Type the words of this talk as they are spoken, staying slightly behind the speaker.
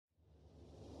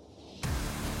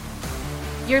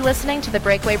You're listening to the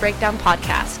Breakaway Breakdown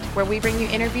podcast, where we bring you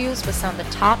interviews with some of the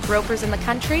top ropers in the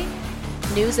country,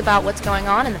 news about what's going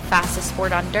on in the fastest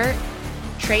sport on dirt,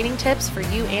 training tips for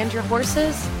you and your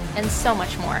horses, and so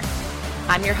much more.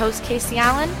 I'm your host, Casey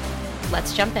Allen.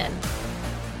 Let's jump in.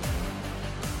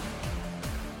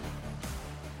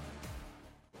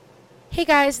 Hey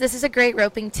guys, this is a great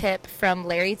roping tip from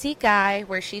Larry D. Guy,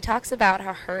 where she talks about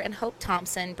how her and Hope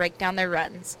Thompson break down their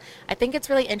runs. I think it's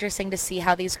really interesting to see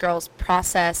how these girls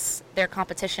process their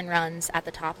competition runs at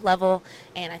the top level,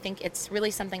 and I think it's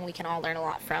really something we can all learn a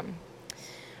lot from.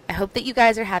 I hope that you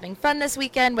guys are having fun this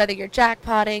weekend, whether you're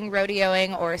jackpotting,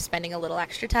 rodeoing, or spending a little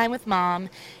extra time with mom,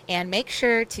 and make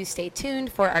sure to stay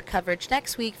tuned for our coverage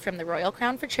next week from the Royal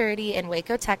Crown for Charity in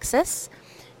Waco, Texas.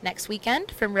 Next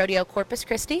weekend from Rodeo Corpus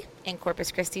Christi in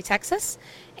Corpus Christi, Texas.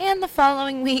 And the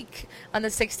following week on the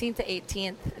 16th to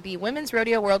 18th, the Women's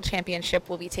Rodeo World Championship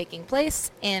will be taking place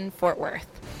in Fort Worth.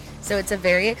 So it's a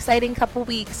very exciting couple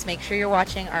weeks. Make sure you're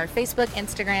watching our Facebook,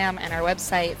 Instagram, and our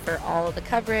website for all of the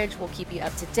coverage. We'll keep you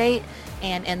up to date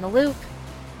and in the loop.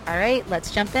 All right,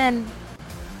 let's jump in.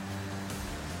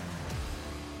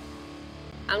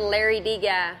 I'm Larry D.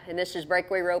 Guy, and this is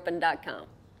BreakawayRoping.com.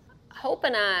 Hope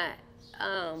and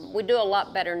we do a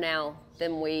lot better now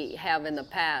than we have in the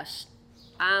past.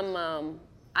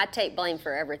 I take blame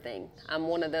for everything. I'm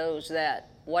one of those that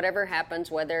whatever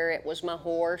happens, whether it was my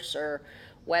horse or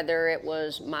whether it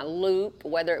was my loop,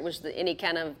 whether it was any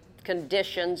kind of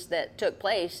conditions that took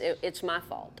place, it's my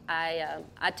fault. I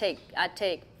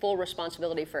take full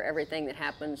responsibility for everything that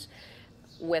happens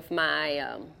with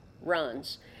my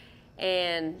runs.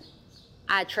 And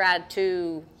I tried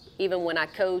to, even when I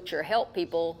coach or help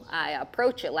people, I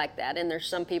approach it like that. And there's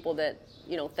some people that,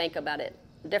 think about it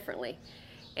differently.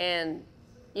 And,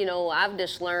 I've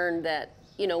just learned that,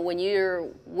 when you're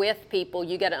with people,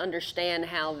 you got to understand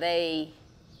how they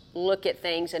look at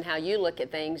things and how you look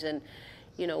at things. And,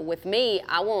 with me,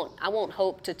 I won't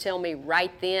Hope to tell me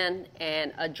right then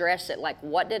and address it. Like,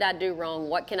 what did I do wrong?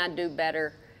 What can I do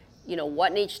better?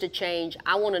 What needs to change?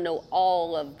 I want to know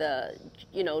all of the,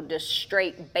 the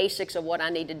straight basics of what I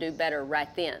need to do better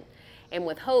right then. And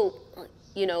with Hope,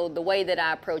 the way that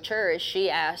I approach her is she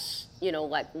asks,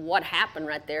 what happened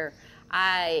right there?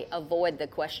 I avoid the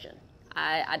question.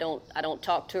 I don't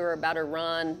talk to her about her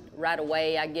run right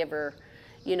away. I give her,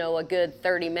 a good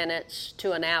 30 minutes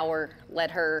to an hour,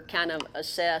 let her kind of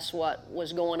assess what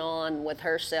was going on with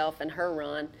herself and her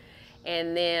run.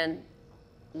 And then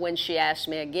when she asks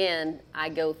me again, I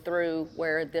go through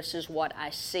where this is what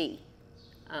I see.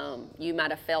 You might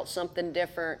have felt something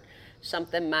different.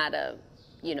 Something might have,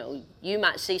 you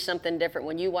might see something different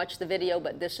when you watch the video,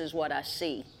 but this is what I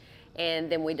see. And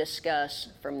then we discuss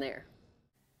from there.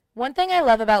 One thing I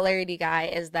love about Larry D. Guy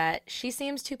is that she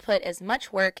seems to put as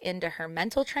much work into her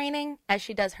mental training as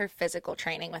she does her physical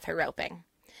training with her roping.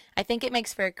 I think it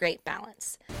makes for a great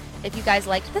balance. If you guys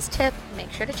liked this tip,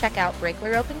 make sure to check out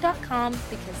BreakawayRoping.com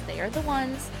because they are the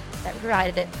ones that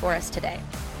provided it for us today.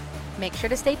 Make sure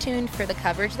to stay tuned for the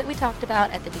coverage that we talked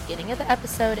about at the beginning of the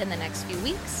episode in the next few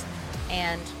weeks,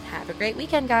 and have a great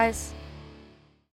weekend, guys.